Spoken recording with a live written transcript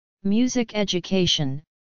Music education,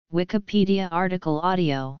 Wikipedia article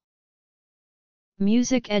audio.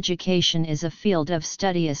 Music education is a field of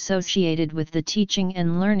study associated with the teaching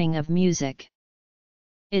and learning of music.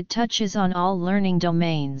 It touches on all learning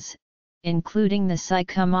domains, including the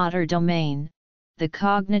psychomotor domain, the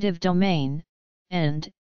cognitive domain, and,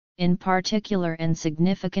 in particular and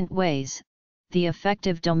significant ways, the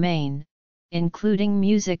affective domain, including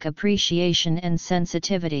music appreciation and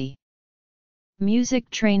sensitivity. Music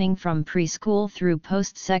training from preschool through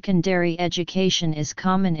post-secondary education is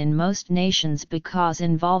common in most nations because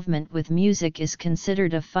involvement with music is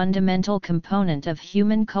considered a fundamental component of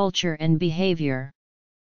human culture and behavior.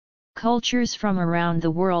 Cultures from around the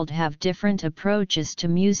world have different approaches to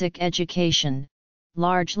music education,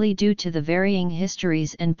 largely due to the varying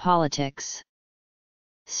histories and politics.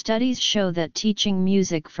 Studies show that teaching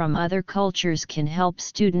music from other cultures can help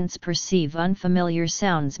students perceive unfamiliar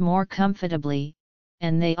sounds more comfortably,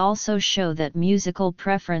 and they also show that musical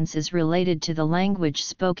preference is related to the language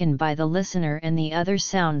spoken by the listener and the other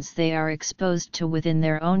sounds they are exposed to within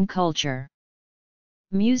their own culture.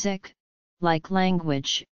 Music, like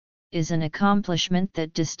language, is an accomplishment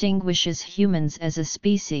that distinguishes humans as a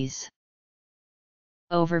species.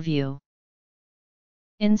 Overview.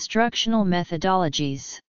 Instructional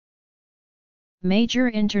methodologies. Major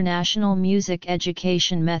international music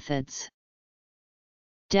education methods.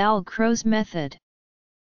 Dalcroze method.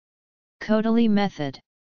 Kodaly method.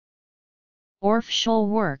 Orff-Schul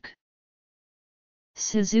work.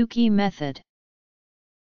 Suzuki method.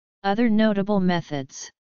 Other notable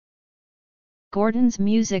methods. Gordon's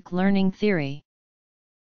music learning theory.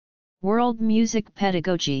 World music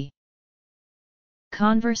pedagogy.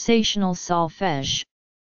 Conversational solfège.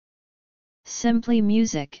 Simply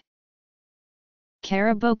music.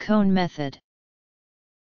 Carabot-Cohn method.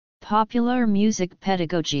 Popular music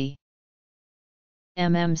pedagogy.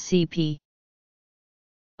 MMCP.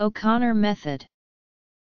 O'Connor method.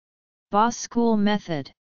 Boss School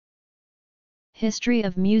method. History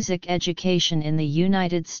of music education in the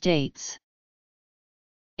United States.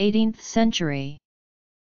 18th century.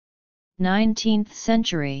 19th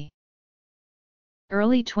century.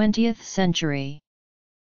 Early 20th century.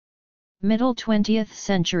 Middle 20th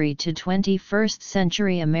century to 21st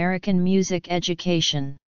century American music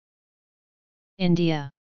education.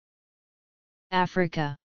 India.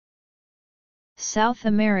 Africa. South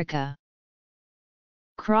America.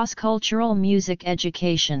 Cross-cultural music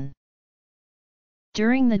education.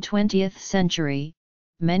 During the 20th century,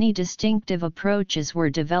 many distinctive approaches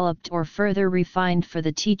were developed or further refined for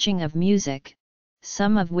the teaching of music,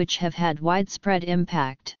 some of which have had widespread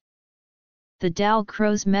impact. The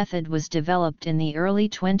Dalcroze method was developed in the early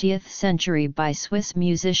 20th century by Swiss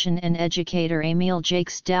musician and educator Émile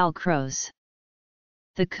Jacques Dalcroze.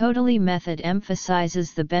 The Kodaly method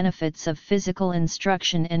emphasizes the benefits of physical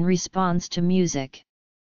instruction and response to music.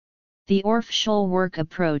 The Orff-Schul work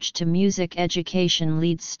approach to music education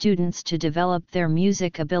leads students to develop their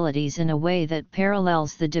music abilities in a way that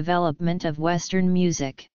parallels the development of Western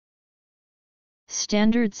music.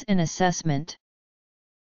 Standards and assessment.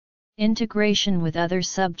 Integration with other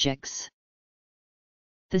subjects.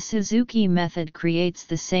 The Suzuki method creates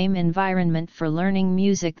the same environment for learning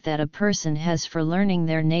music that a person has for learning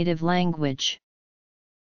their native language.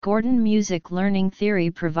 Gordon music learning theory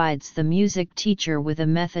provides the music teacher with a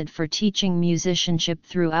method for teaching musicianship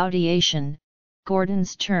through audiation,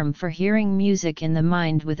 Gordon's term for hearing music in the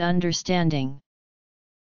mind with understanding.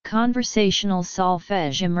 Conversational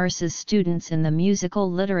solfège immerses students in the musical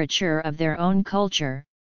literature of their own culture,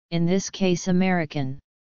 in this case American.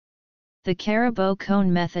 The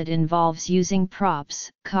Carabot-Cohn method involves using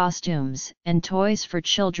props, costumes, and toys for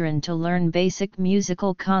children to learn basic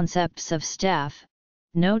musical concepts of staff,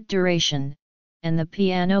 note duration, and the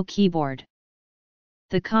piano keyboard.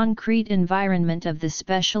 The concrete environment of the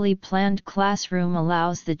specially planned classroom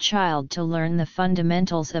allows the child to learn the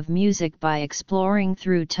fundamentals of music by exploring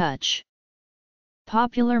through touch.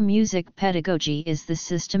 Popular music pedagogy is the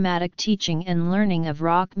systematic teaching and learning of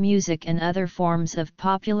rock music and other forms of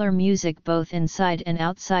popular music both inside and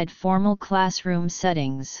outside formal classroom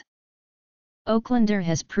settings. Oaklander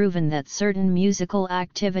has proven that certain musical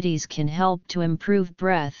activities can help to improve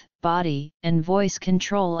breath, body, and voice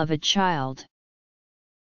control of a child.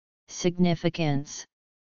 Significance.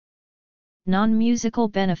 Non-musical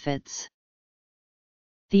benefits.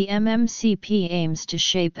 The MMCP aims to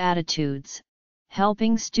shape attitudes,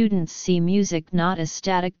 helping students see music not as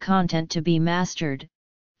static content to be mastered,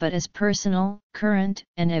 but as personal, current,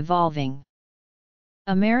 and evolving.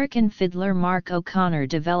 American fiddler Mark O'Connor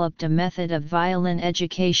developed a method of violin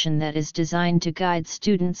education that is designed to guide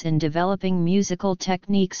students in developing musical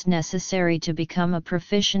techniques necessary to become a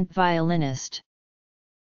proficient violinist.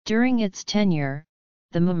 During its tenure,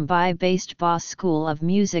 the Mumbai-based Boss School of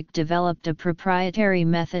Music developed a proprietary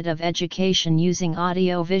method of education using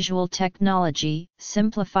audio-visual technology,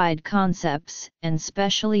 simplified concepts, and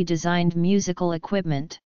specially designed musical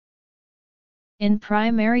equipment. In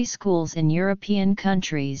primary schools in European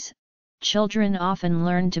countries, children often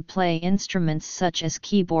learn to play instruments such as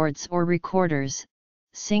keyboards or recorders,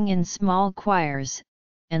 sing in small choirs,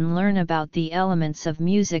 and learn about the elements of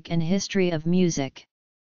music and history of music.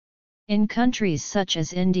 In countries such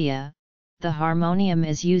as India, the harmonium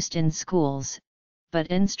is used in schools, but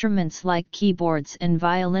instruments like keyboards and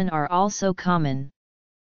violin are also common.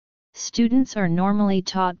 Students are normally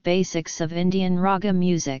taught basics of Indian raga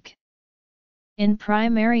music. In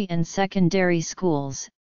primary and secondary schools,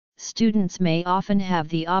 students may often have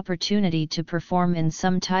the opportunity to perform in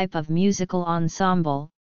some type of musical ensemble,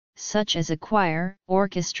 such as a choir,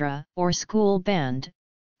 orchestra, or school band,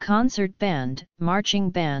 concert band, marching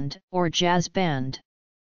band, or jazz band.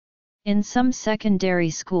 In some secondary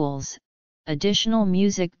schools, additional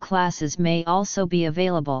music classes may also be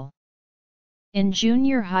available. In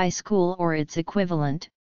junior high school or its equivalent,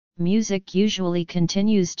 music usually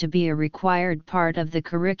continues to be a required part of the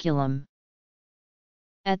curriculum.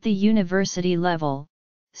 At the university level,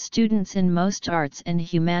 students in most arts and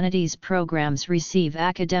humanities programs receive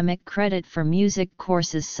academic credit for music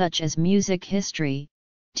courses such as music history,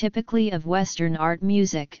 typically of Western art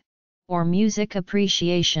music, or music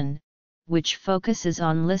appreciation, which focuses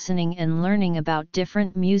on listening and learning about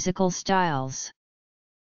different musical styles.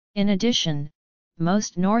 In addition,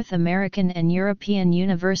 most North American and European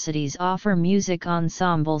universities offer music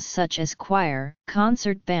ensembles such as choir,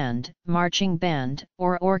 concert band, marching band,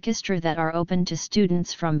 or orchestra that are open to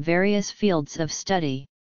students from various fields of study.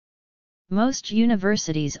 Most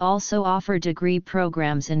universities also offer degree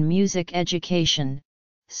programs in music education,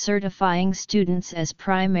 certifying students as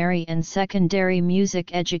primary and secondary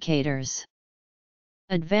music educators.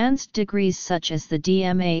 Advanced degrees such as the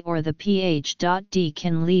DMA or the Ph.D.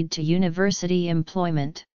 can lead to university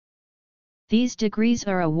employment. These degrees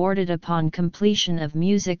are awarded upon completion of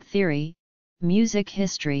music theory, music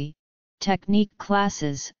history, technique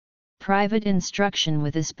classes, private instruction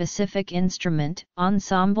with a specific instrument,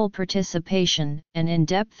 ensemble participation, and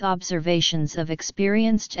in-depth observations of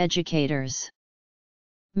experienced educators.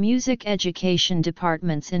 Music education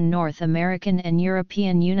departments in North American and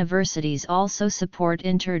European universities also support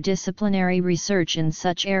interdisciplinary research in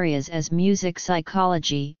such areas as music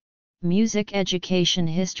psychology, music education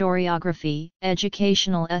historiography,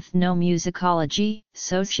 educational ethnomusicology,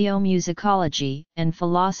 sociomusicology, and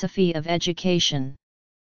philosophy of education.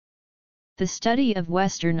 The study of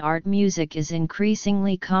Western art music is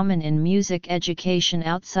increasingly common in music education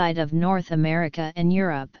outside of North America and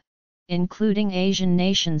Europe, including Asian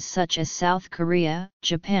nations such as South Korea,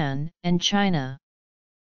 Japan, and China.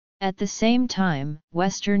 At the same time,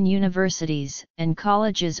 Western universities and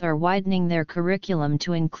colleges are widening their curriculum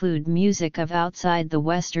to include music of outside the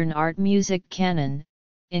Western art music canon,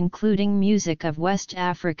 including music of West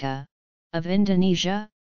Africa, of Indonesia,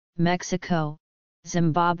 Mexico,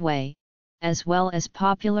 Zimbabwe, as well as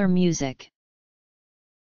popular music.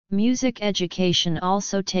 Music education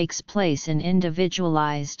also takes place in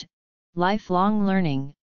individualized, lifelong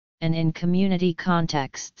learning, and in community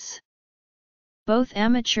contexts. Both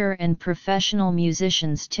amateur and professional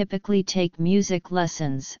musicians typically take music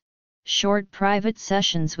lessons, short private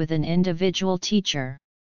sessions with an individual teacher.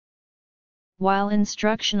 While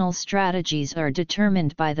instructional strategies are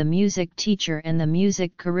determined by the music teacher and the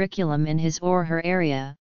music curriculum in his or her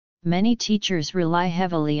area, many teachers rely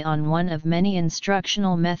heavily on one of many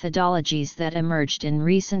instructional methodologies that emerged in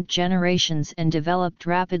recent generations and developed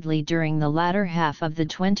rapidly during the latter half of the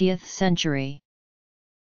 20th century.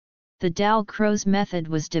 The Dalcroze method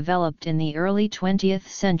was developed in the early 20th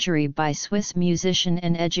century by Swiss musician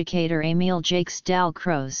and educator Émile Jacques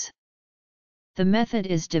Dalcroze. The method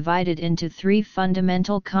is divided into three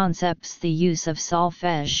fundamental concepts: the use of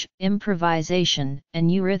solfège, improvisation,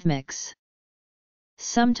 and eurythmics.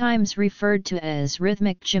 Sometimes referred to as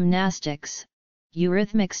rhythmic gymnastics,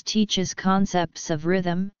 eurythmics teaches concepts of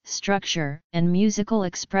rhythm, structure, and musical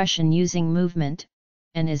expression using movement,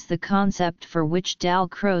 and is the concept for which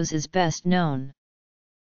Dalcroze is best known.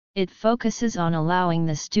 It focuses on allowing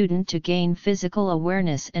the student to gain physical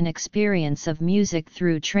awareness and experience of music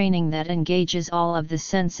through training that engages all of the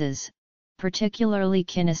senses, particularly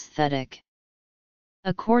kinesthetic.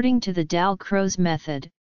 According to the Dalcroze method,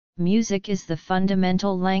 music is the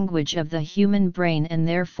fundamental language of the human brain and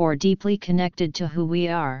therefore deeply connected to who we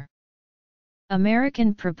are.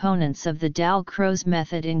 American proponents of the Dalcroze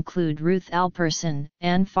method include Ruth Alperson,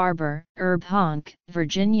 Ann Farber, Herb Honk,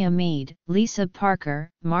 Virginia Meade, Lisa Parker,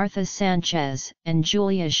 Martha Sanchez, and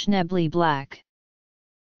Julia Schneble Black.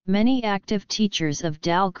 Many active teachers of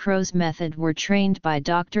Dalcroze method were trained by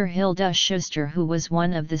Dr. Hilda Schuster, who was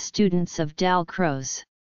one of the students of Dalcroze.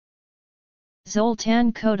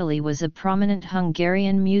 Zoltán Kodály was a prominent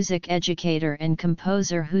Hungarian music educator and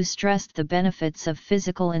composer who stressed the benefits of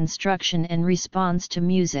physical instruction and response to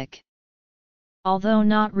music. Although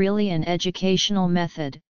not really an educational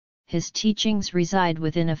method, his teachings reside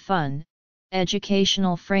within a fun,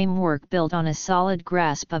 educational framework built on a solid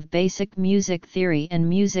grasp of basic music theory and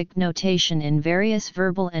music notation in various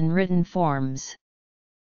verbal and written forms.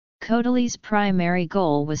 Kodály's primary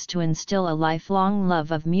goal was to instill a lifelong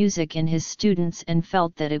love of music in his students and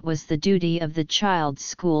felt that it was the duty of the child's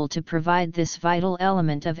school to provide this vital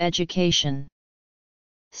element of education.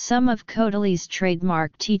 Some of Kodály's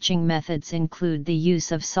trademark teaching methods include the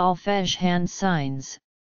use of solfège hand signs,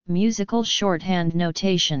 musical shorthand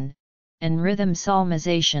notation, and rhythm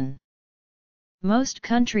psalmization. Most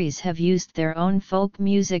countries have used their own folk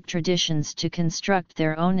music traditions to construct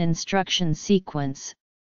their own instruction sequence,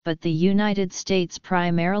 but the United States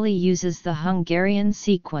primarily uses the Hungarian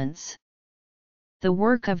sequence. The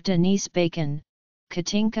work of Denise Bacon,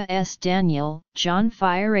 Katinka S. Daniel, John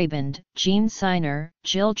Feyerabend, Jean Siner,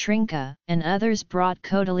 Jill Trinka, and others brought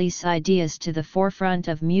Kodály's ideas to the forefront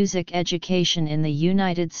of music education in the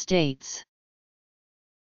United States.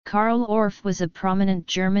 Karl Orff was a prominent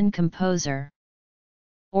German composer.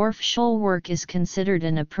 Orff's Schulwerk is considered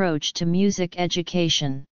an approach to music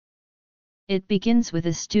education. It begins with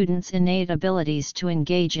a student's innate abilities to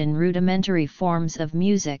engage in rudimentary forms of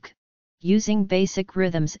music, using basic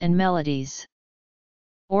rhythms and melodies.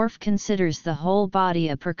 Orff considers the whole body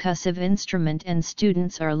a percussive instrument, and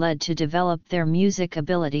students are led to develop their music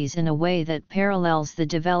abilities in a way that parallels the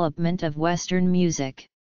development of Western music.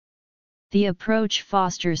 The approach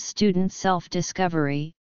fosters student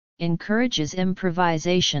self-discovery, encourages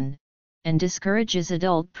improvisation, and discourages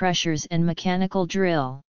adult pressures and mechanical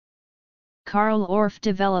drill. Karl Orff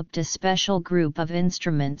developed a special group of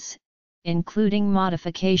instruments, including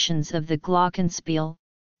modifications of the glockenspiel,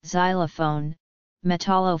 xylophone,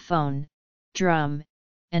 metallophone, drum,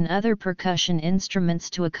 and other percussion instruments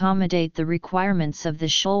to accommodate the requirements of the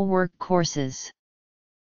Schulwerk courses.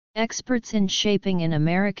 Experts in shaping an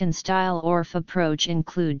American-style Orff approach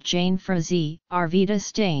include Jane Frazee, Arvida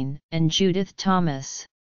Stein, and Judith Thomas.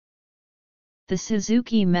 The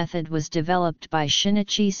Suzuki method was developed by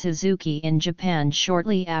Shinichi Suzuki in Japan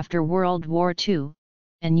shortly after World War II,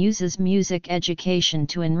 and uses music education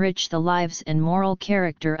to enrich the lives and moral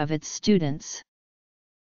character of its students.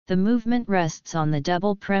 The movement rests on the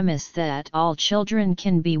double premise that all children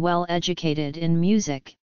can be well educated in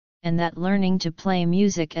music, and that learning to play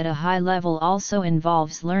music at a high level also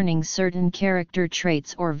involves learning certain character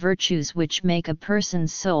traits or virtues which make a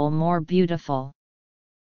person's soul more beautiful.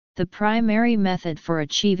 The primary method for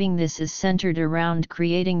achieving this is centered around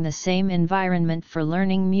creating the same environment for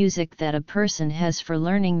learning music that a person has for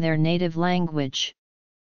learning their native language.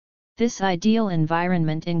 This ideal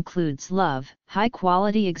environment includes love,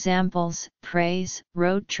 high-quality examples, praise,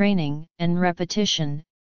 rote training, and repetition,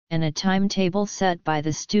 and a timetable set by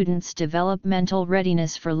the student's developmental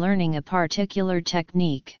readiness for learning a particular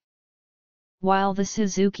technique. While the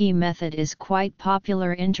Suzuki method is quite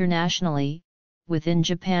popular internationally, within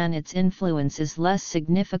Japan its influence is less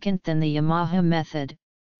significant than the Yamaha method,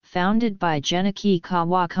 founded by Genichi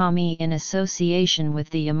Kawakami in association with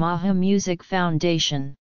the Yamaha Music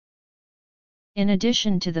Foundation. In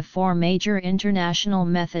addition to the four major international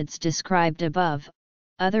methods described above,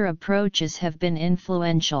 other approaches have been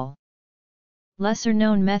influential.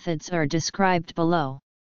 Lesser-known methods are described below.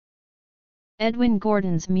 Edwin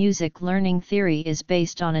Gordon's music learning theory is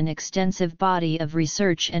based on an extensive body of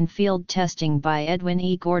research and field testing by Edwin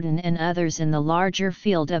E. Gordon and others in the larger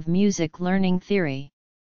field of music learning theory.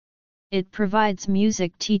 It provides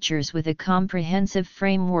music teachers with a comprehensive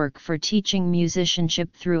framework for teaching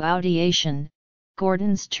musicianship through audiation,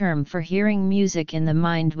 Gordon's term for hearing music in the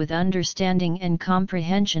mind with understanding and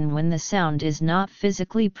comprehension when the sound is not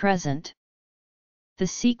physically present. The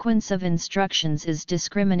sequence of instructions is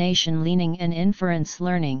discrimination learning and inference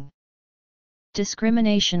learning.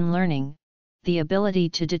 Discrimination learning, the ability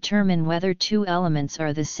to determine whether two elements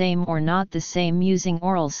are the same or not the same using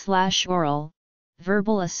oral/oral,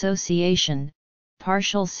 verbal association,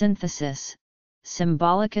 partial synthesis,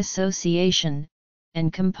 symbolic association,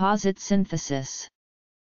 and composite synthesis.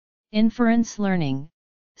 Inference learning.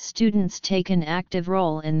 Students take an active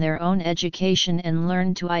role in their own education and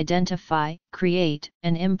learn to identify, create,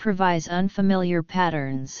 and improvise unfamiliar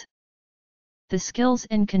patterns. The skills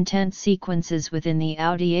and content sequences within the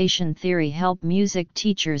audiation theory help music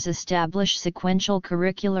teachers establish sequential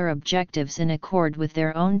curricular objectives in accord with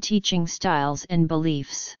their own teaching styles and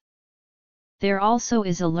beliefs. There also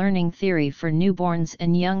is a learning theory for newborns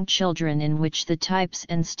and young children in which the types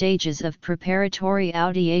and stages of preparatory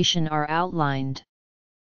audiation are outlined.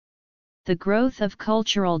 The growth of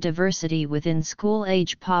cultural diversity within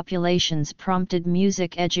school-age populations prompted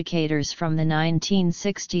music educators from the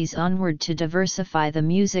 1960s onward to diversify the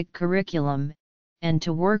music curriculum, and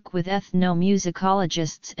to work with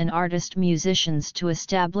ethnomusicologists and artist-musicians to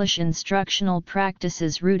establish instructional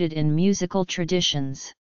practices rooted in musical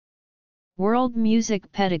traditions. World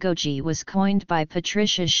music pedagogy was coined by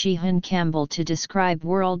Patricia Sheehan Campbell to describe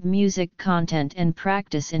world music content and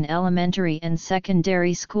practice in elementary and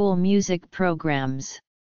secondary school music programs.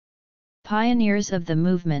 Pioneers of the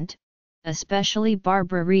movement, especially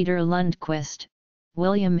Barbara Reeder Lundquist,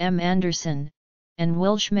 William M. Anderson, and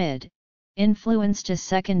Will Schmid, influenced a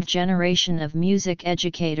second generation of music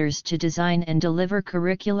educators to design and deliver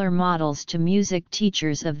curricular models to music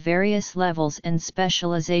teachers of various levels and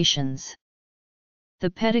specializations. The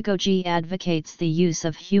pedagogy advocates the use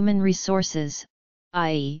of human resources,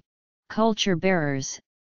 i.e., culture bearers,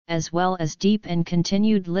 as well as deep and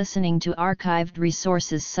continued listening to archived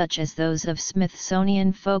resources such as those of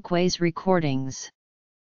Smithsonian Folkways recordings.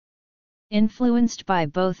 Influenced by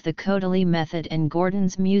both the Kodaly method and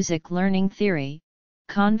Gordon's music learning theory,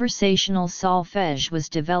 conversational solfège was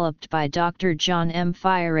developed by Dr. John M.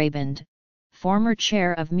 Feyerabend, former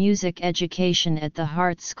chair of music education at the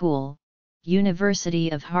Hart School, University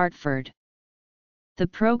of Hartford. The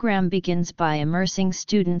program begins by immersing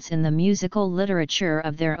students in the musical literature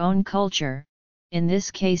of their own culture, in this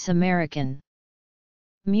case American.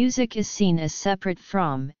 Music is seen as separate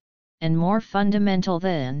from, and more fundamental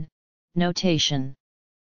than, notation.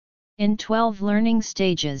 In 12 learning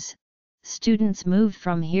stages, students move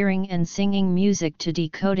from hearing and singing music to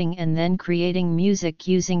decoding and then creating music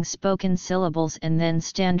using spoken syllables and then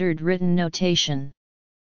standard written notation.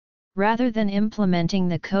 Rather than implementing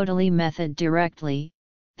the Kodaly method directly,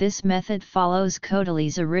 this method follows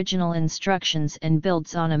Kodaly's original instructions and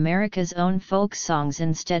builds on America's own folk songs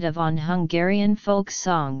instead of on Hungarian folk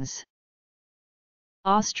songs.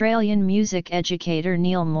 Australian music educator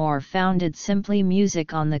Neil Moore founded Simply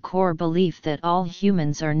Music on the core belief that all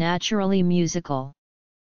humans are naturally musical.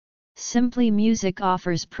 Simply Music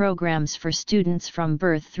offers programs for students from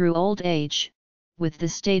birth through old age, with the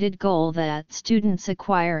stated goal that students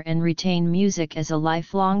acquire and retain music as a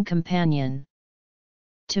lifelong companion.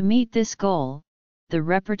 To meet this goal, the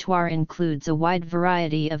repertoire includes a wide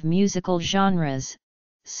variety of musical genres,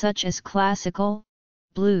 such as classical,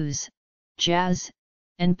 blues, jazz,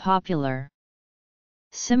 and popular.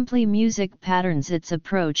 Simply Music patterns its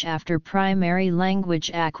approach after primary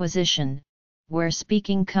language acquisition, where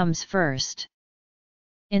speaking comes first.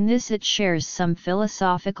 In this it shares some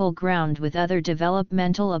philosophical ground with other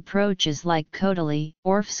developmental approaches like Kodaly,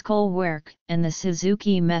 Orff-Skolwerk, and the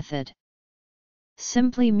Suzuki method.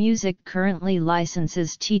 Simply Music currently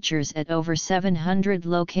licenses teachers at over 700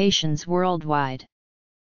 locations worldwide.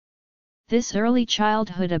 This early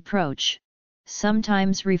childhood approach,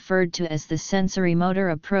 sometimes referred to as the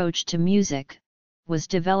sensory-motor approach to music, was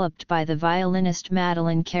developed by the violinist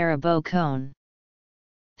Madeleine Carabot-Cohn.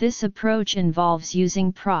 This approach involves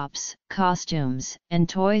using props, costumes, and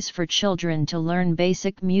toys for children to learn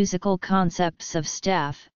basic musical concepts of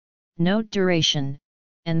staff, note duration,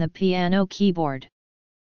 and the piano keyboard.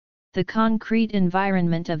 The concrete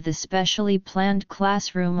environment of the specially planned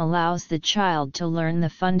classroom allows the child to learn the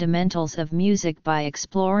fundamentals of music by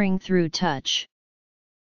exploring through touch.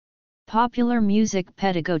 Popular music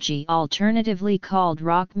pedagogy, alternatively called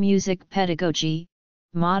rock music pedagogy,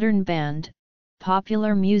 modern band,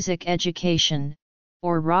 popular music education,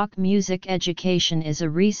 or rock music education is a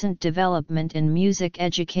recent development in music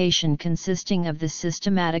education consisting of the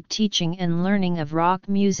systematic teaching and learning of rock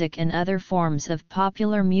music and other forms of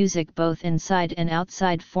popular music both inside and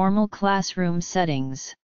outside formal classroom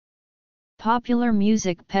settings. Popular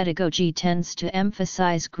music pedagogy tends to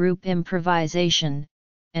emphasize group improvisation,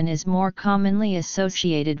 and is more commonly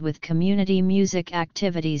associated with community music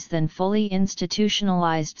activities than fully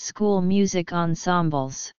institutionalized school music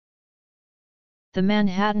ensembles. The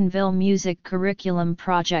Manhattanville Music Curriculum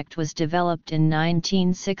Project was developed in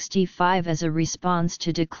 1965 as a response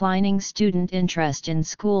to declining student interest in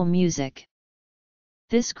school music.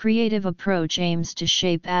 This creative approach aims to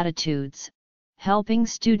shape attitudes, helping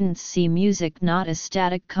students see music not as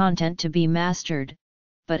static content to be mastered,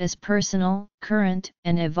 but as personal, current,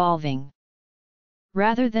 and evolving.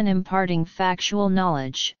 Rather than imparting factual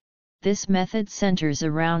knowledge, this method centers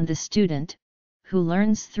around the student, who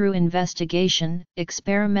learns through investigation,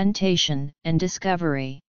 experimentation, and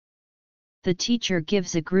discovery. The teacher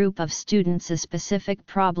gives a group of students a specific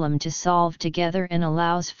problem to solve together and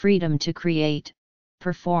allows freedom to create,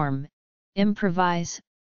 perform, improvise,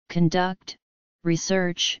 conduct,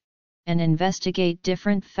 research, and investigate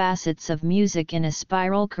different facets of music in a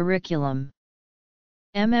spiral curriculum.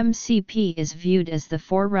 MMCP is viewed as the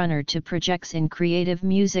forerunner to projects in creative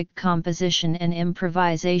music composition and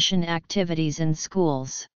improvisation activities in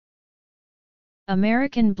schools.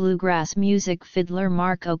 American bluegrass music fiddler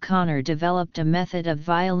Mark O'Connor developed a method of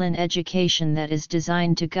violin education that is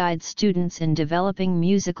designed to guide students in developing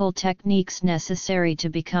musical techniques necessary to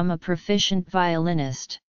become a proficient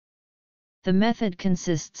violinist. The method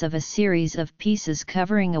consists of a series of pieces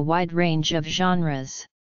covering a wide range of genres.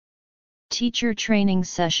 Teacher training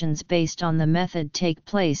sessions based on the method take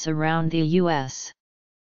place around the U.S.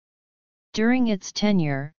 During its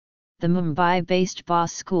tenure, the Mumbai-based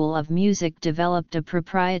Boss School of Music developed a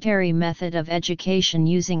proprietary method of education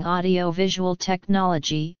using audio-visual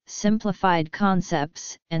technology, simplified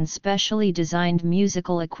concepts, and specially designed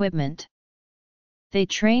musical equipment. They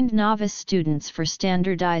trained novice students for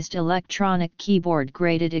standardized electronic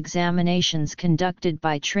keyboard-graded examinations conducted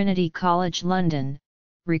by Trinity College London,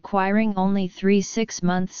 requiring only 3-6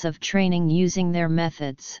 months of training using their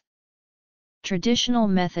methods. Traditional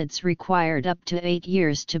methods required up to 8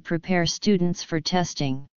 years to prepare students for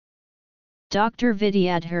testing. Dr.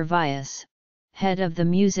 Vidyadhar Vyas, head of the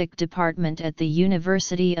music department at the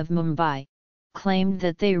University of Mumbai, claimed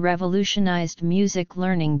that they revolutionized music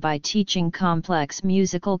learning by teaching complex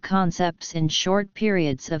musical concepts in short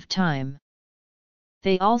periods of time.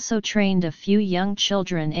 They also trained a few young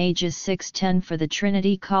children ages 6-10 for the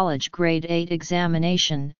Trinity College Grade 8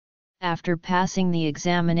 examination. After passing the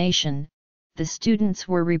examination, the students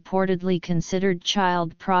were reportedly considered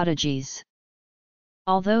child prodigies.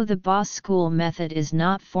 Although the Boss School method is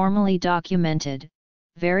not formally documented,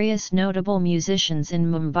 various notable musicians in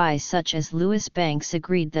Mumbai such as Louis Banks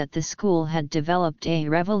agreed that the school had developed a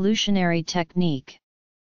revolutionary technique.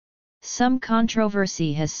 Some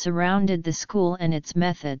controversy has surrounded the school and its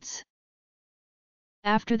methods.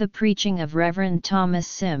 After the preaching of Reverend Thomas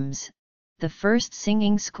Sims, the first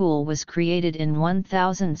singing school was created in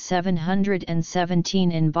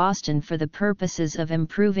 1717 in Boston for the purposes of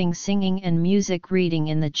improving singing and music reading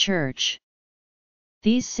in the church.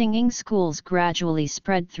 These singing schools gradually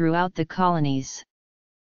spread throughout the colonies.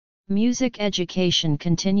 Music education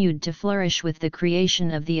continued to flourish with the creation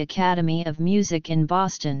of the Academy of Music in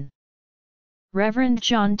Boston. Reverend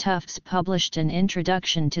John Tufts published an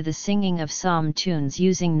introduction to the singing of psalm tunes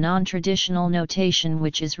using non-traditional notation,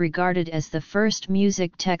 which is regarded as the first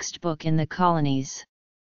music textbook in the colonies.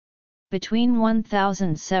 Between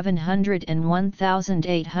 1700 and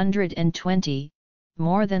 1820,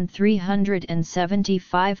 more than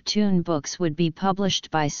 375 tune books would be published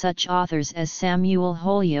by such authors as Samuel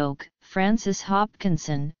Holyoke, Francis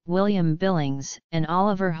Hopkinson, William Billings, and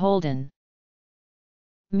Oliver Holden.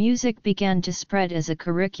 Music began to spread as a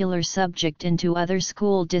curricular subject into other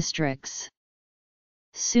school districts.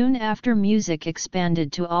 Soon after, music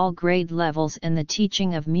expanded to all grade levels and the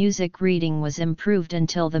teaching of music reading was improved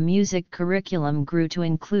until the music curriculum grew to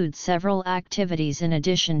include several activities in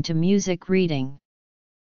addition to music reading.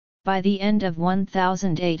 By the end of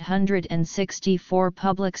 1864,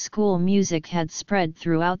 public school music had spread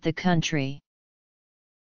throughout the country.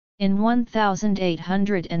 In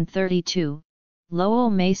 1832, Lowell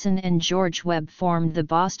Mason and George Webb formed the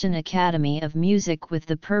Boston Academy of Music with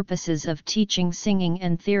the purposes of teaching singing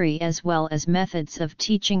and theory as well as methods of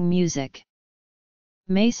teaching music.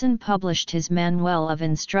 Mason published his Manual of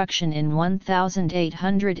Instruction in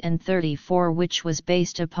 1834, which was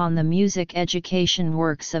based upon the music education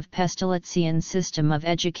works of Pestalozzian system of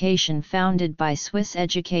education founded by Swiss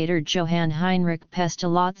educator Johann Heinrich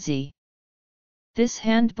Pestalozzi. This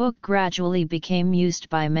handbook gradually became used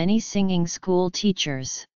by many singing school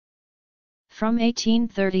teachers. From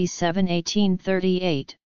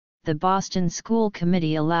 1837–1838, the Boston School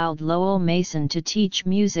Committee allowed Lowell Mason to teach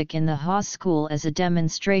music in the Haas School as a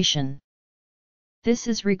demonstration. This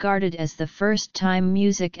is regarded as the first time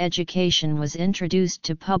music education was introduced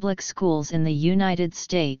to public schools in the United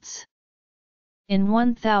States. In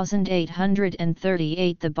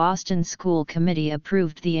 1838, the Boston School Committee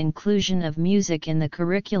approved the inclusion of music in the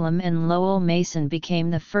curriculum, and Lowell Mason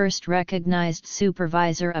became the first recognized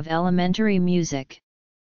supervisor of elementary music.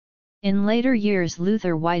 In later years,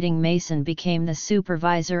 Luther Whiting Mason became the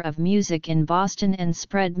supervisor of music in Boston and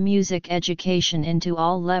spread music education into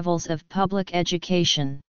all levels of public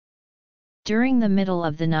education. During the middle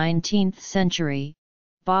of the 19th century,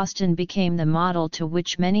 Boston became the model to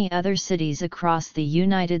which many other cities across the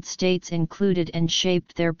United States included and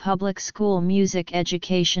shaped their public school music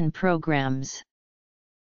education programs.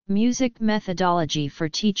 Music methodology for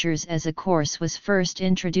teachers as a course was first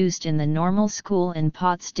introduced in the Normal School in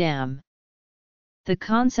Potsdam. The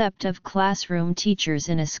concept of classroom teachers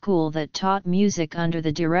in a school that taught music under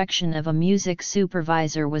the direction of a music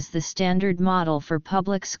supervisor was the standard model for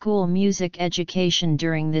public school music education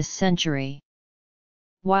during this century.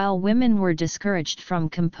 While women were discouraged from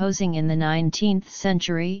composing in the 19th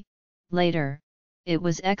century, later, it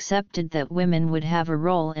was accepted that women would have a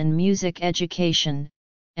role in music education,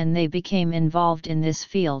 and they became involved in this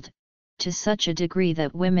field, to such a degree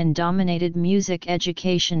that women dominated music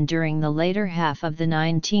education during the later half of the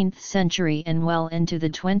 19th century and well into the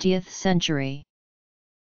 20th century.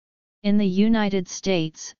 In the United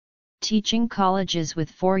States, teaching colleges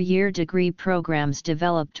with 4-year degree programs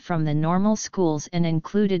developed from the normal schools and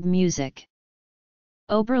included music.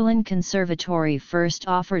 Oberlin Conservatory first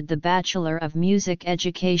offered the Bachelor of Music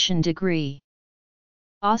Education degree.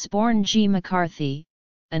 Osborne G. McCarthy,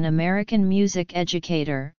 an American music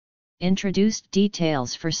educator, introduced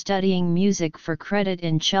details for studying music for credit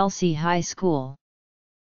in Chelsea High School.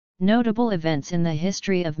 Notable events in the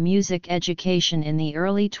history of music education in the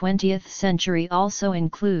early 20th century also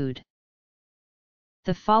include.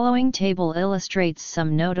 The following table illustrates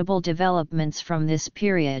some notable developments from this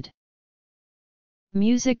period.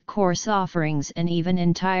 Music course offerings and even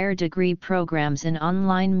entire degree programs in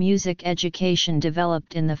online music education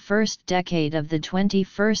developed in the first decade of the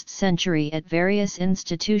 21st century at various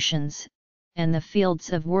institutions, and the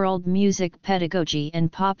fields of world music pedagogy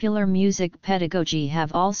and popular music pedagogy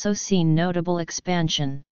have also seen notable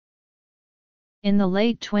expansion. In the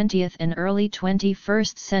late 20th and early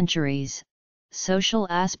 21st centuries, social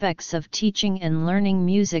aspects of teaching and learning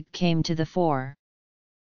music came to the fore.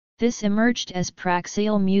 This emerged as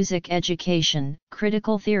praxial music education,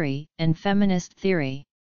 critical theory, and feminist theory.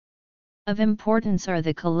 Of importance are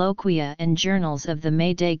the colloquia and journals of the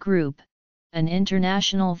Mayday Group, an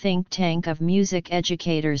international think tank of music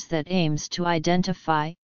educators that aims to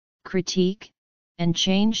identify, critique, and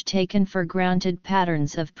change taken for granted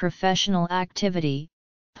patterns of professional activity,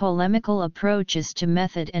 polemical approaches to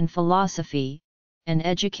method and philosophy, and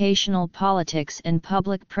educational politics and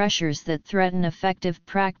public pressures that threaten effective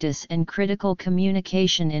practice and critical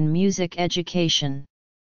communication in music education.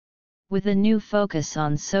 With a new focus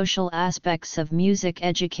on social aspects of music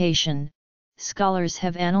education, scholars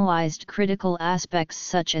have analyzed critical aspects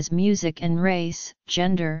such as music and race,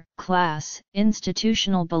 gender, class,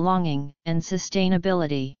 institutional belonging, and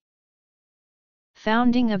sustainability.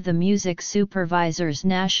 Founding of the Music Supervisors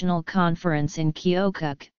National Conference in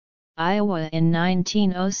Keokuk, Iowa in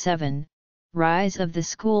 1907, rise of the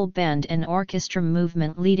school band and orchestra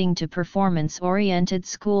movement leading to performance-oriented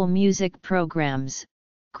school music programs,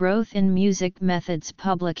 growth in music methods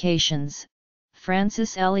publications.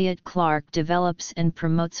 Francis Elliott Clark develops and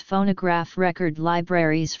promotes phonograph record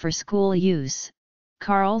libraries for school use.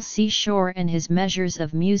 Carl C. Shore and his measures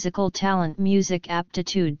of musical talent music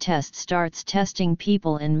aptitude test starts testing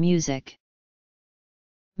people in music.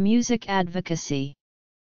 Music advocacy.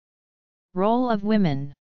 Role of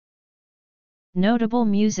women. Notable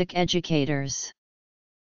music educators.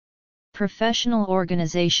 Professional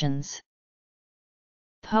organizations.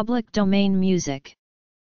 Public domain music.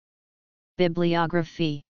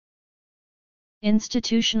 Bibliography.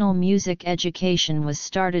 Institutional music education was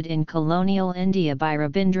started in colonial India by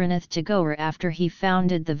Rabindranath Tagore after he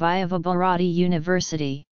founded the Vijava Bharati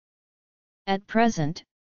University. At present,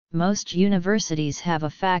 most universities have a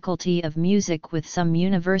faculty of music, with some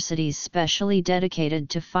universities specially dedicated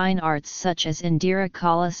to fine arts such as Indira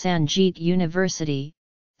Kala Sangeet University,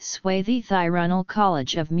 Swathi Thirunal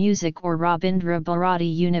College of Music or Rabindra Bharati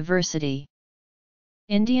University.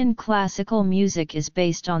 Indian classical music is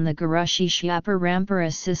based on the Guru Shishya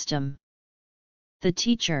Parampara system. The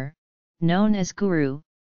teacher, known as Guru,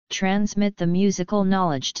 transmit the musical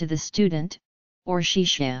knowledge to the student, or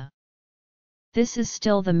Shishya. This is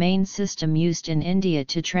still the main system used in India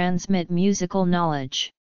to transmit musical knowledge.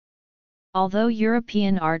 Although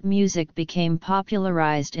European art music became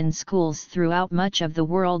popularized in schools throughout much of the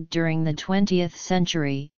world during the 20th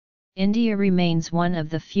century, India remains one of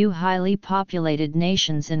the few highly populated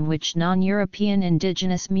nations in which non-European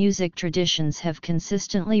indigenous music traditions have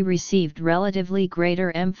consistently received relatively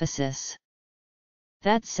greater emphasis.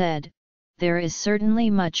 That said, there is certainly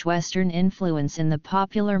much Western influence in the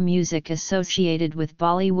popular music associated with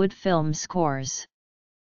Bollywood film scores.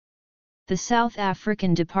 The South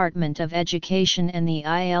African Department of Education and the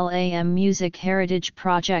ILAM Music Heritage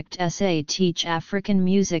Project SA teach African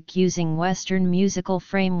music using Western musical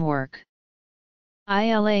framework.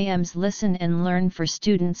 ILAM's Listen and Learn for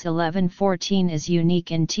Students 1114 is unique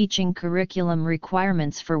in teaching curriculum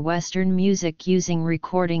requirements for Western music using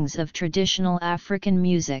recordings of traditional African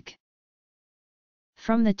music.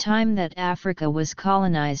 From the time that Africa was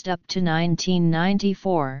colonized up to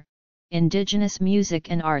 1994, indigenous music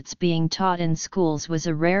and arts being taught in schools was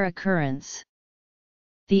a rare occurrence.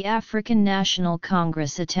 The African National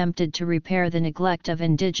Congress attempted to repair the neglect of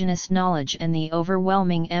indigenous knowledge and the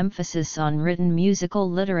overwhelming emphasis on written musical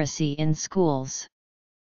literacy in schools.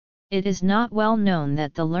 It is not well known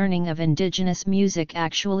that the learning of indigenous music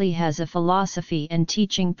actually has a philosophy and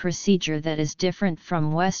teaching procedure that is different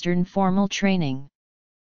from Western formal training.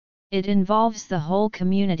 It involves the whole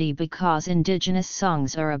community because indigenous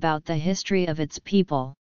songs are about the history of its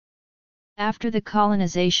people. After the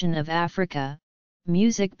colonization of Africa,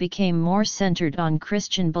 music became more centered on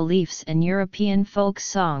Christian beliefs and European folk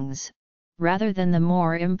songs, rather than the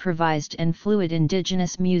more improvised and fluid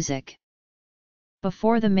indigenous music.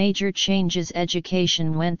 Before the major changes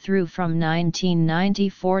education went through from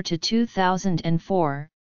 1994 to 2004,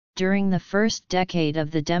 during the first decade of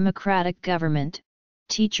the democratic government,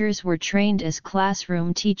 teachers were trained as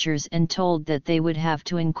classroom teachers and told that they would have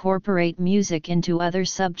to incorporate music into other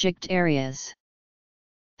subject areas.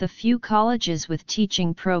 The few colleges with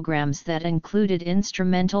teaching programs that included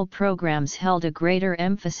instrumental programs held a greater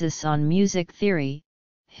emphasis on music theory,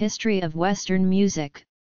 history of Western music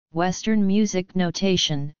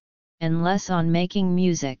notation, and less on making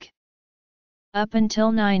music. Up until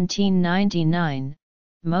 1999,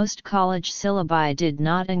 most college syllabi did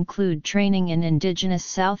not include training in indigenous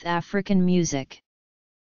South African music.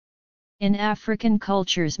 In African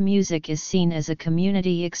cultures, music is seen as a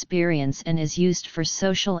community experience and is used for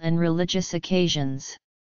social and religious occasions.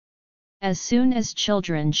 As soon as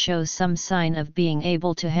children show some sign of being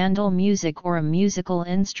able to handle music or a musical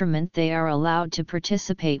instrument, they are allowed to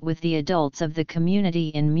participate with the adults of the community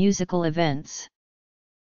in musical events.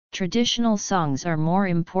 Traditional songs are more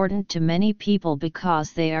important to many people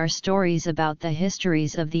because they are stories about the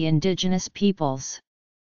histories of the indigenous peoples.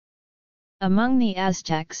 Among the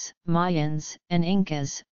Aztecs, Mayans, and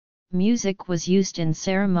Incas, music was used in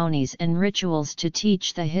ceremonies and rituals to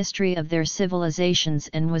teach the history of their civilizations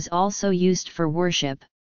and was also used for worship.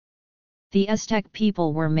 The Aztec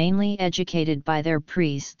people were mainly educated by their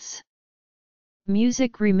priests.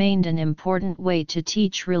 Music remained an important way to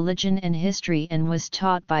teach religion and history and was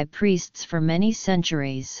taught by priests for many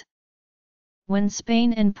centuries. When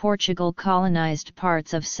Spain and Portugal colonized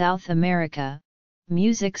parts of South America,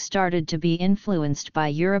 music started to be influenced by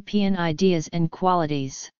European ideas and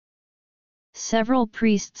qualities. Several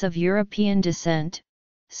priests of European descent,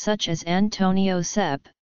 such as Antonio Sepp,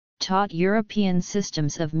 taught European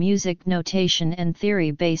systems of music notation and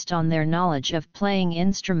theory based on their knowledge of playing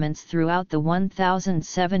instruments throughout the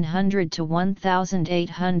 1700 to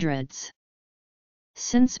 1800s.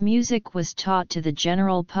 Since music was taught to the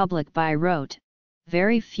general public by rote,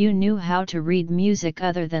 very few knew how to read music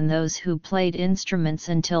other than those who played instruments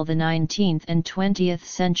until the 19th and 20th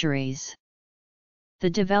centuries.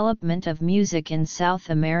 The development of music in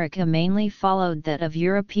South America mainly followed that of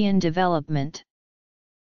European development.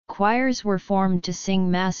 Choirs were formed to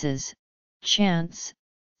sing masses, chants,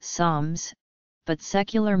 psalms, but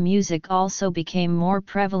secular music also became more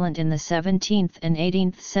prevalent in the 17th and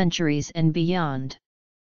 18th centuries and beyond.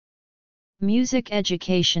 Music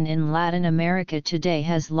education in Latin America today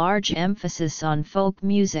has large emphasis on folk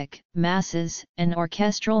music, masses, and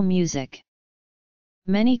orchestral music.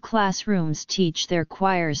 Many classrooms teach their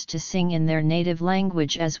choirs to sing in their native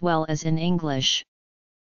language as well as in English.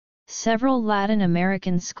 Several Latin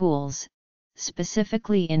American schools,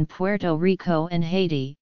 specifically in Puerto Rico and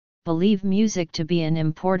Haiti, believe music to be an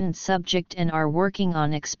important subject and are working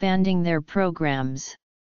on expanding their programs.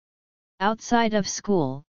 Outside of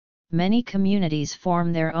school, many communities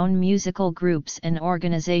form their own musical groups and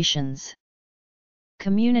organizations.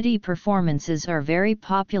 Community performances are very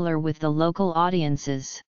popular with the local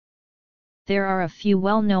audiences. There are a few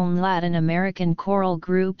well-known Latin American choral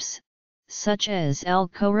groups, such as El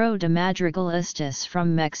Coro de Madrigalistas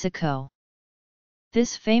from Mexico.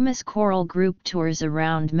 This famous choral group tours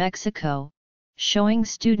around Mexico, showing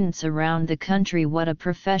students around the country what a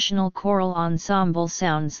professional choral ensemble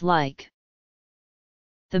sounds like.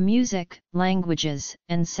 The music, languages,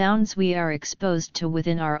 and sounds we are exposed to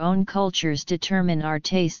within our own cultures determine our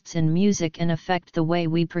tastes in music and affect the way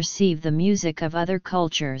we perceive the music of other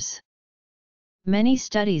cultures. Many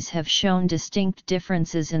studies have shown distinct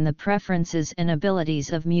differences in the preferences and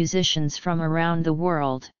abilities of musicians from around the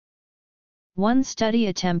world. One study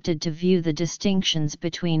attempted to view the distinctions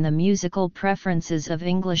between the musical preferences of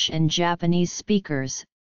English and Japanese speakers,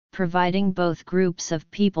 providing both groups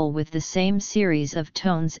of people with the same series of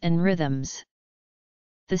tones and rhythms.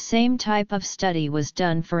 The same type of study was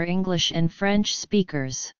done for English and French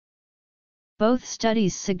speakers. Both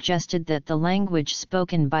studies suggested that the language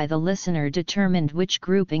spoken by the listener determined which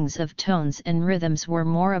groupings of tones and rhythms were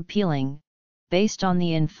more appealing, based on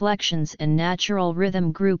the inflections and natural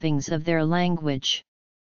rhythm groupings of their language.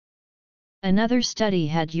 Another study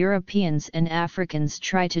had Europeans and Africans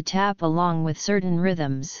try to tap along with certain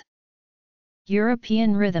rhythms.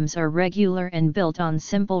 European rhythms are regular and built on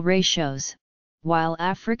simple ratios, while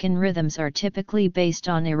African rhythms are typically based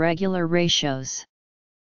on irregular ratios.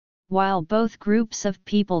 While both groups of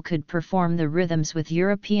people could perform the rhythms with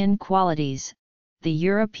European qualities, the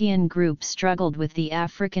European group struggled with the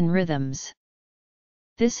African rhythms.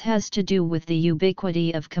 This has to do with the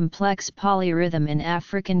ubiquity of complex polyrhythm in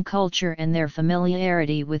African culture and their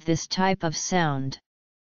familiarity with this type of sound.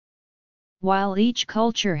 While each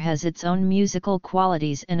culture has its own musical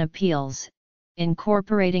qualities and appeals,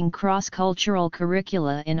 incorporating cross-cultural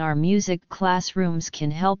curricula in our music classrooms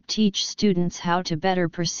can help teach students how to better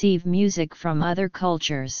perceive music from other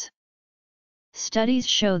cultures. Studies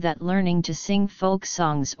show that learning to sing folk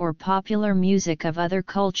songs or popular music of other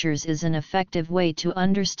cultures is an effective way to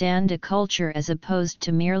understand a culture as opposed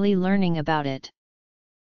to merely learning about it.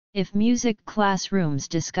 If music classrooms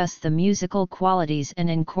discuss the musical qualities and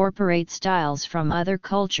incorporate styles from other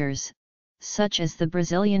cultures, such as the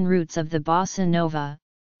Brazilian roots of the bossa nova,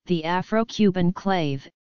 the Afro-Cuban clave,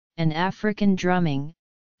 and African drumming,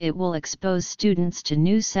 it will expose students to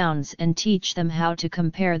new sounds and teach them how to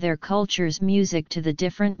compare their culture's music to the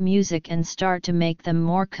different music and start to make them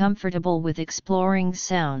more comfortable with exploring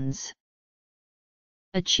sounds.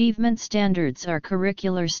 Achievement standards are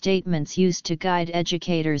curricular statements used to guide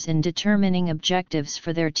educators in determining objectives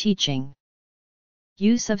for their teaching.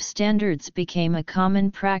 Use of standards became a common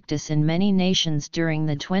practice in many nations during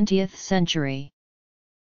the 20th century.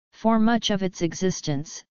 For much of its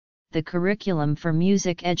existence, the curriculum for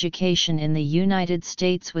music education in the United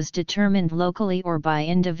States was determined locally or by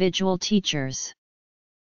individual teachers.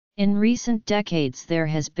 In recent decades there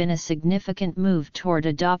has been a significant move toward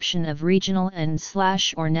adoption of regional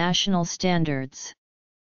and/or national standards.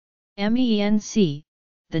 MENC,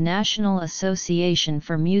 the National Association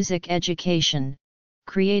for Music Education,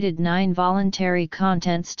 created 9 voluntary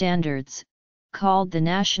content standards, called the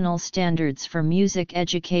National Standards for Music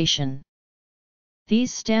Education.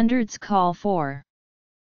 These standards call for.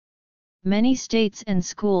 Many states and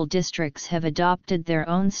school districts have adopted their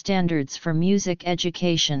own standards for music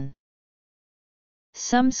education.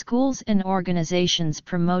 Some schools and organizations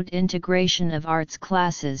promote integration of arts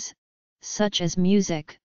classes, such as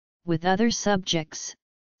music, with other subjects,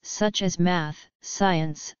 such as math,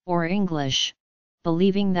 science, or English,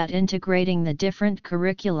 believing that integrating the different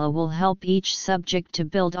curricula will help each subject to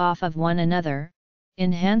build off of one another,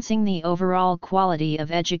 enhancing the overall quality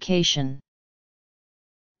of education.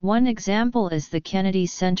 One example is the Kennedy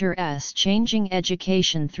Center's Changing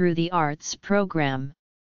Education Through the Arts program.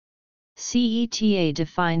 CETA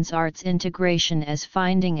defines arts integration as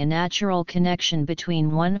finding a natural connection between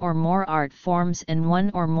one or more art forms and one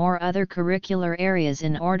or more other curricular areas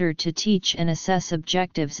in order to teach and assess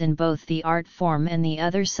objectives in both the art form and the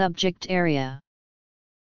other subject area.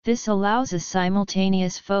 This allows a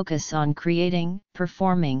simultaneous focus on creating,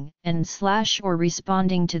 performing, and/or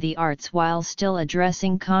responding to the arts while still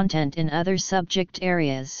addressing content in other subject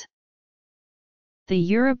areas. The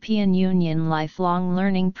European Union Lifelong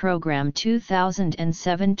Learning Programme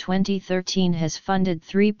 2007-2013 has funded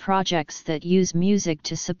 3 projects that use music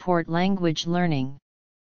to support language learning.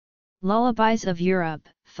 Lullabies of Europe,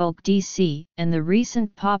 Folk DC, and the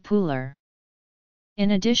recent Popular. In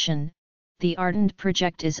addition, the Ardent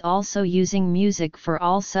project is also using music for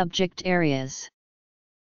all subject areas.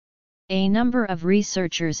 A number of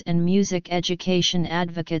researchers and music education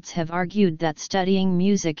advocates have argued that studying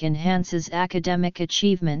music enhances academic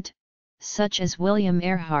achievement, such as William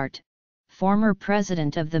Earhart, former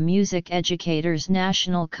president of the Music Educators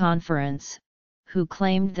National Conference, who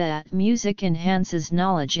claimed that music enhances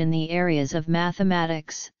knowledge in the areas of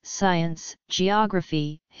mathematics, science,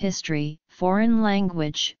 geography, history, foreign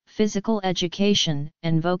language, physical education,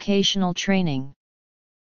 and vocational training.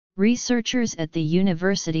 Researchers at the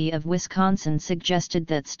University of Wisconsin suggested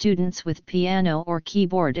that students with piano or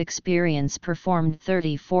keyboard experience performed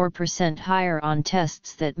 34% higher on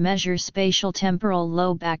tests that measure spatial temporal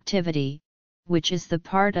lobe activity, which is the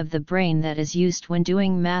part of the brain that is used when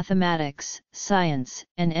doing mathematics, science,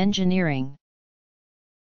 and engineering.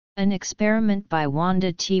 An experiment by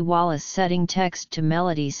Wanda T. Wallace setting text to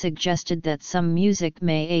melody suggested that some music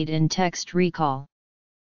may aid in text recall.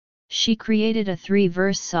 She created a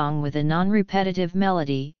 3-verse song with a non-repetitive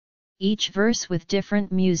melody, each verse with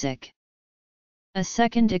different music. A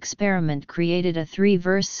second experiment created a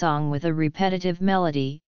 3-verse song with a repetitive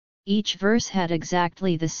melody, each verse had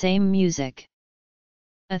exactly the same music.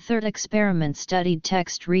 A third experiment studied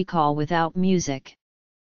text recall without music.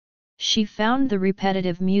 She found the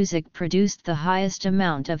repetitive music produced the highest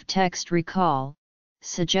amount of text recall,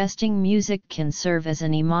 suggesting music can serve as a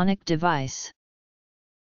mnemonic device.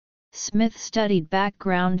 Smith studied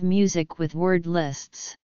background music with word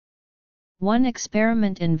lists. One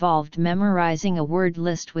experiment involved memorizing a word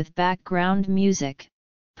list with background music.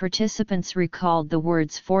 Participants recalled the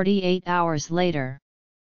words 48 hours later.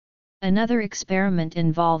 Another experiment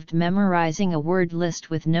involved memorizing a word list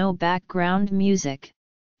with no background music.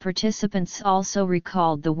 Participants also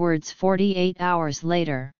recalled the words 48 hours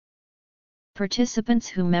later. Participants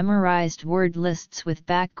who memorized word lists with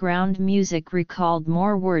background music recalled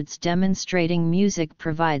more words, demonstrating music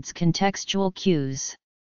provides contextual cues.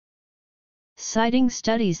 Citing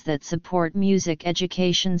studies that support music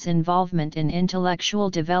education's involvement in intellectual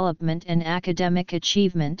development and academic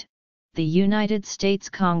achievement, the United States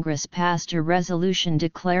Congress passed a resolution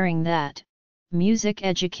declaring that music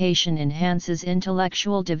education enhances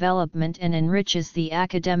intellectual development and enriches the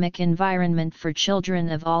academic environment for children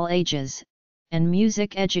of all ages, and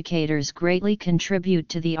music educators greatly contribute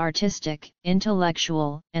to the artistic,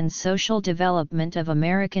 intellectual, and social development of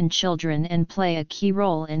American children and play a key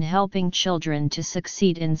role in helping children to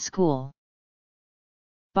succeed in school.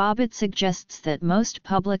 Bobbitt suggests that most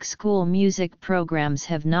public school music programs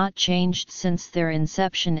have not changed since their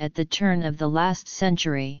inception at the turn of the last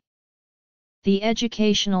century. The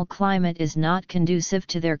educational climate is not conducive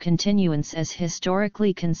to their continuance as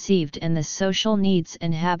historically conceived, and the social needs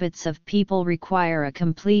and habits of people require a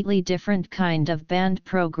completely different kind of band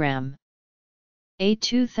program. A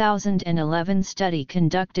 2011 study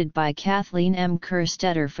conducted by Kathleen M.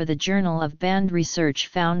 Kerstetter for the Journal of Band Research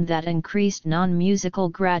found that increased non-musical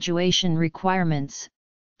graduation requirements,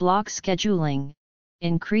 block scheduling,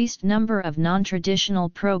 increased number of non-traditional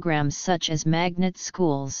programs such as magnet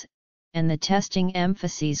schools, and the testing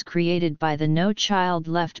emphases created by the No Child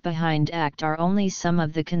Left Behind Act are only some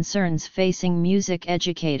of the concerns facing music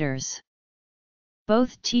educators.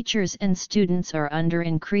 Both teachers and students are under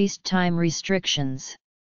increased time restrictions.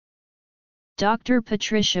 Dr.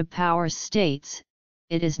 Patricia Powers states,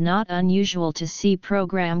 "It is not unusual to see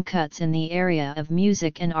program cuts in the area of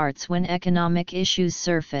music and arts when economic issues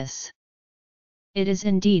surface. It is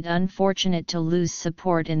indeed unfortunate to lose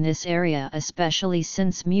support in this area, especially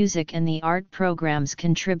since music and the art programs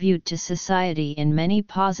contribute to society in many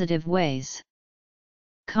positive ways."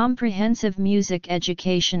 Comprehensive music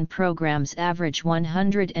education programs average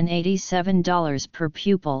 $187 per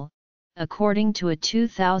pupil, according to a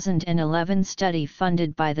 2011 study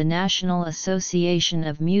funded by the National Association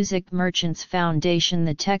of Music Merchants Foundation.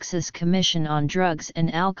 The Texas Commission on Drugs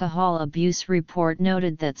and Alcohol Abuse report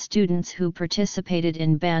noted that students who participated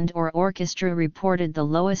in band or orchestra reported the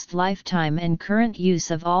lowest lifetime and current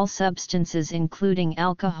use of all substances including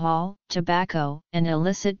alcohol, tobacco, and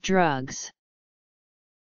illicit drugs.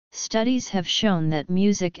 Studies have shown that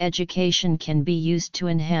music education can be used to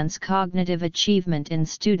enhance cognitive achievement in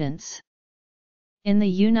students. In the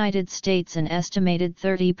United States, an estimated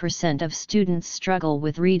 30% of students struggle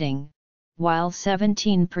with reading, while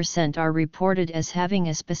 17% are reported as having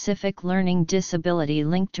a specific learning disability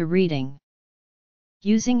linked to reading.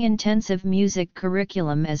 Using intensive music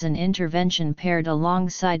curriculum as an intervention paired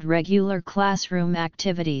alongside regular classroom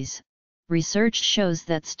activities, research shows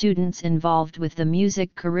that students involved with the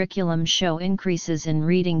music curriculum show increases in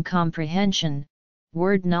reading comprehension,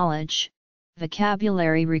 word knowledge,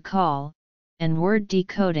 vocabulary recall, and word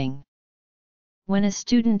decoding. When a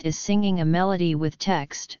student is singing a melody with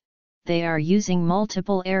text, they are using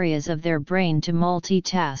multiple areas of their brain to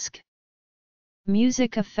multitask.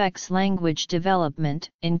 Music affects language development,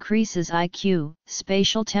 increases IQ,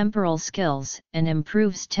 spatial temporal skills, and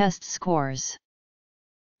improves test scores.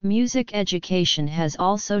 Music education has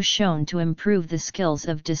also shown to improve the skills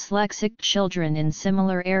of dyslexic children in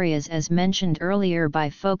similar areas as mentioned earlier by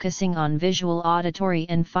focusing on visual, auditory,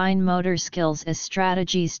 and fine motor skills as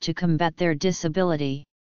strategies to combat their disability.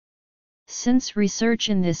 Since research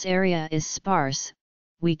in this area is sparse,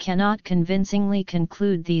 we cannot convincingly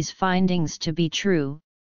conclude these findings to be true.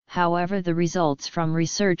 However, the results from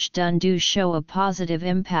research done do show a positive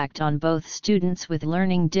impact on both students with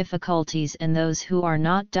learning difficulties and those who are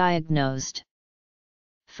not diagnosed.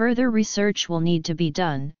 Further research will need to be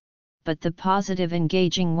done, but the positive,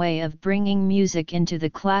 engaging way of bringing music into the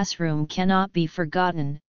classroom cannot be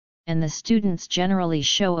forgotten, and the students generally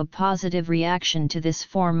show a positive reaction to this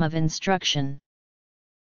form of instruction.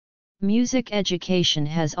 Music education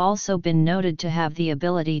has also been noted to have the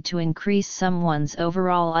ability to increase someone's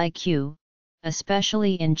overall IQ,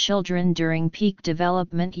 especially in children during peak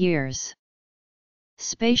development years.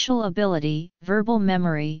 Spatial ability, verbal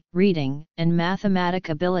memory, reading, and mathematic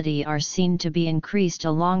ability are seen to be increased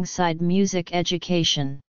alongside music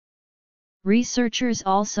education. Researchers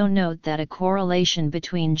also note that a correlation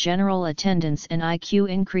between general attendance and IQ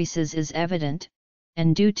increases is evident,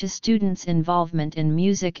 and due to students' involvement in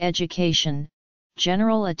music education,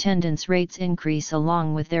 general attendance rates increase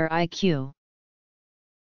along with their IQ.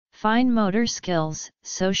 Fine motor skills,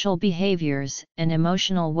 social behaviors, and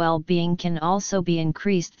emotional well-being can also be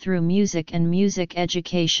increased through music and music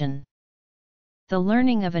education. The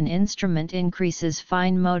learning of an instrument increases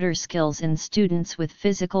fine motor skills in students with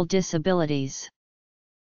physical disabilities.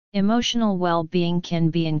 Emotional well-being can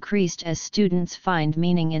be increased as students find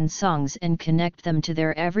meaning in songs and connect them to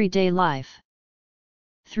their everyday life.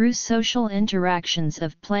 Through social interactions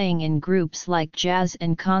of playing in groups like jazz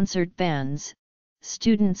and concert bands,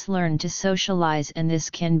 students learn to socialize, and this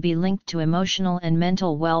can be linked to emotional and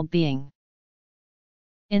mental well-being.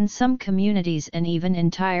 In some communities and even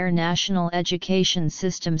entire national education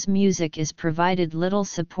systems, music is provided little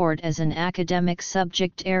support as an academic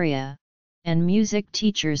subject area, and music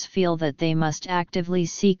teachers feel that they must actively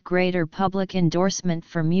seek greater public endorsement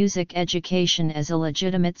for music education as a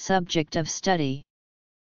legitimate subject of study.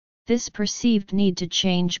 This perceived need to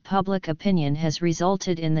change public opinion has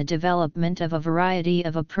resulted in the development of a variety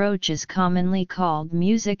of approaches commonly called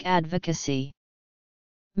music advocacy.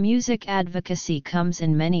 Music advocacy comes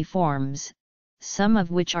in many forms, some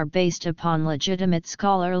of which are based upon legitimate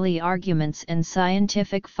scholarly arguments and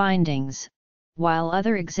scientific findings, while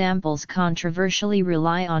other examples controversially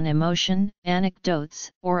rely on emotion, anecdotes,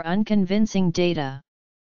 or unconvincing data.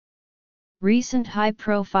 Recent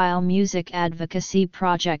high-profile music advocacy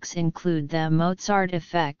projects include the Mozart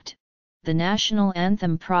Effect, the National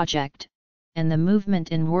Anthem Project, and the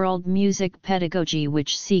Movement in World Music Pedagogy,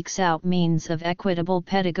 which seeks out means of equitable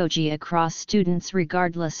pedagogy across students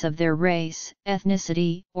regardless of their race,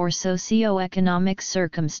 ethnicity, or socio-economic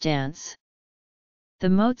circumstance. The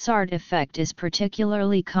Mozart Effect is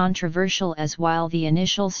particularly controversial, as while the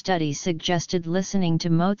initial study suggested listening to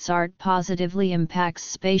Mozart positively impacts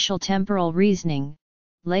spatial temporal reasoning,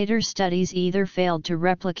 later studies either failed to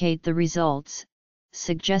replicate the results,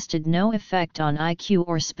 suggested no effect on IQ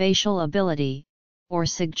or spatial ability, or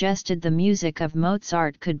suggested the music of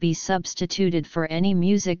Mozart could be substituted for any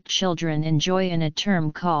music children enjoy in a term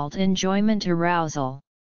called enjoyment arousal.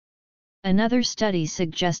 Another study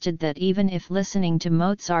suggested that even if listening to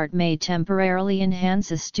Mozart may temporarily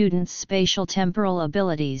enhance a student's spatial temporal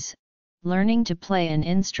abilities, learning to play an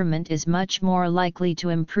instrument is much more likely to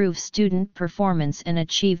improve student performance and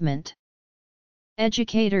achievement.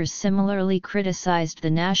 Educators similarly criticized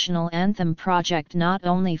the National Anthem Project not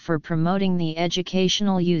only for promoting the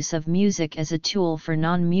educational use of music as a tool for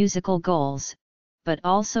non-musical goals, but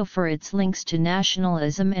also for its links to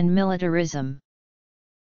nationalism and militarism.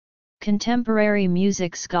 Contemporary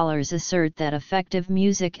music scholars assert that effective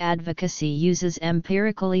music advocacy uses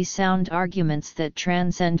empirically sound arguments that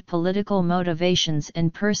transcend political motivations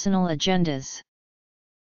and personal agendas.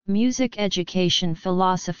 Music education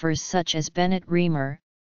philosophers such as Bennett Reamer,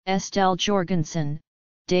 Estelle Jorgensen,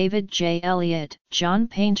 David J. Elliott, John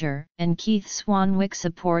Painter, and Keith Swanwick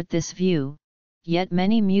support this view, yet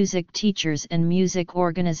many music teachers and music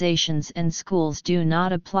organizations and schools do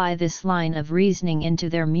not apply this line of reasoning into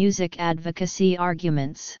their music advocacy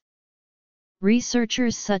arguments.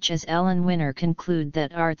 Researchers such as Ellen Winner conclude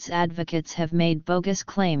that arts advocates have made bogus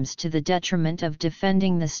claims to the detriment of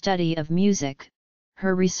defending the study of music,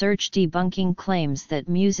 her research debunking claims that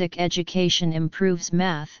music education improves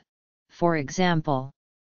math, for example.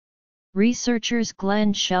 Researchers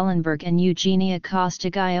Glenn Schellenberg and Eugenia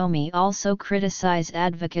Costa-Guillaume also criticize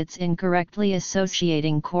advocates incorrectly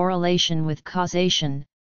associating correlation with causation,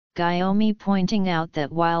 Guillaume pointing out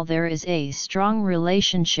that while there is a strong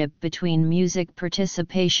relationship between music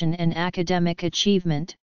participation and academic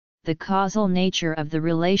achievement, the causal nature of the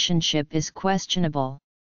relationship is questionable.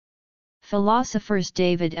 Philosophers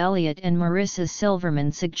David Elliott and Marissa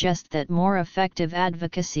Silverman suggest that more effective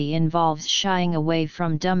advocacy involves shying away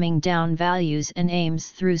from dumbing down values and aims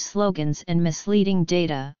through slogans and misleading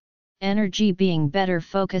data, energy being better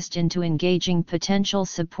focused into engaging potential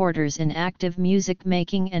supporters in active music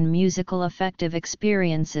making and musical affective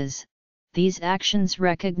experiences, these actions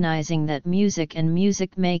recognizing that music and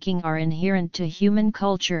music making are inherent to human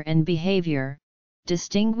culture and behavior,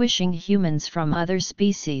 distinguishing humans from other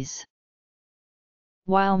species.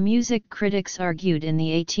 While music critics argued in the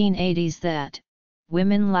 1880s that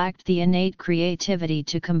women lacked the innate creativity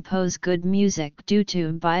to compose good music due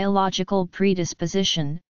to biological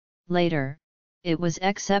predisposition, later, it was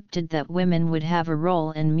accepted that women would have a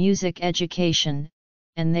role in music education,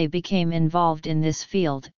 and they became involved in this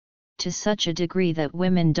field, to such a degree that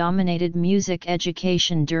women dominated music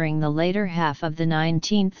education during the later half of the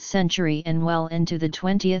 19th century and well into the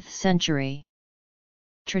 20th century.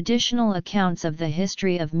 Traditional accounts of the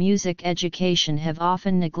history of music education have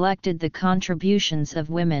often neglected the contributions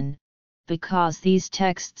of women, because these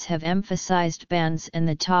texts have emphasized bands and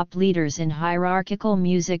the top leaders in hierarchical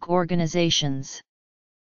music organizations.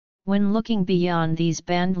 When looking beyond these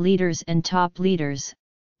band leaders and top leaders,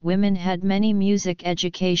 women had many music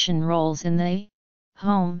education roles in the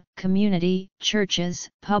home, community, churches,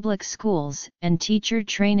 public schools, and teacher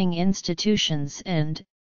training institutions and,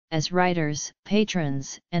 as writers,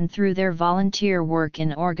 patrons, and through their volunteer work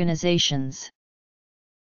in organizations.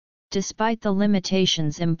 Despite the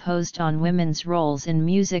limitations imposed on women's roles in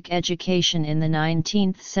music education in the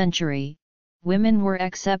 19th century, women were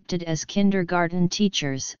accepted as kindergarten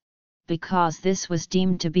teachers, because this was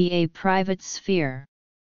deemed to be a private sphere.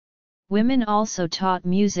 Women also taught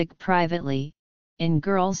music privately, in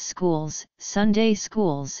girls' schools, Sunday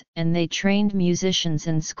schools, and they trained musicians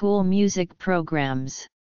in school music programs.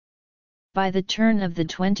 By the turn of the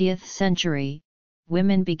 20th century,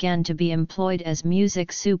 women began to be employed as music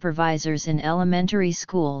supervisors in elementary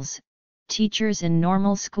schools, teachers in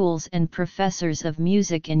normal schools and professors of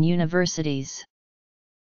music in universities.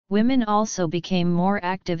 Women also became more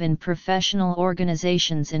active in professional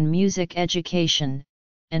organizations in music education,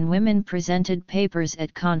 and women presented papers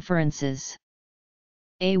at conferences.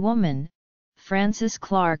 A woman, Frances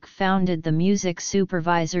Clark, founded the Music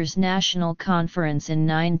Supervisors National Conference in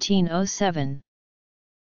 1907.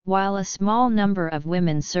 While a small number of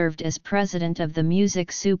women served as president of the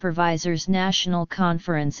Music Supervisors National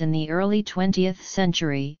Conference in the early 20th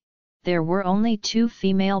century, there were only 2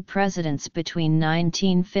 female presidents between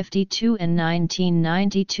 1952 and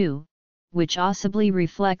 1992, which possibly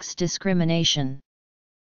reflects discrimination.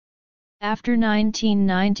 After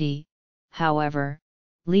 1990, however,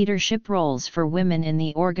 leadership roles for women in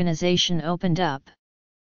the organization opened up.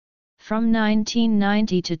 From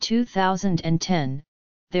 1990 to 2010,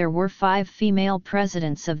 there were 5 female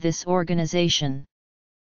presidents of this organization.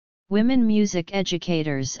 Women music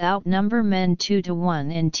educators outnumber men 2 to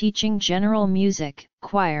 1 in teaching general music,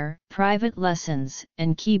 choir, private lessons,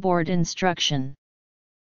 and keyboard instruction.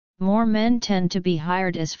 More men tend to be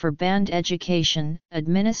hired as for band education,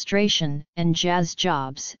 administration, and jazz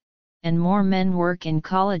jobs, and more men work in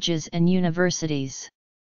colleges and universities.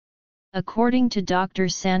 According to Dr.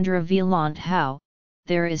 Sandra Violante-Howe,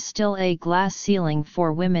 there is still a glass ceiling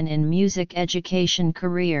for women in music education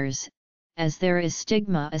careers, as there is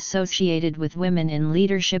stigma associated with women in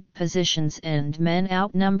leadership positions and men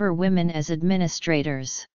outnumber women as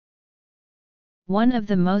administrators. One of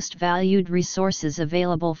the most valued resources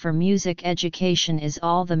available for music education is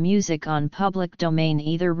all the music on public domain,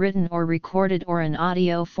 either written or recorded or in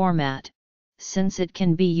audio format, since it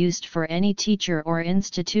can be used for any teacher or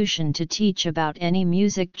institution to teach about any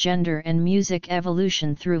music, gender and music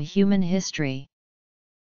evolution through human history.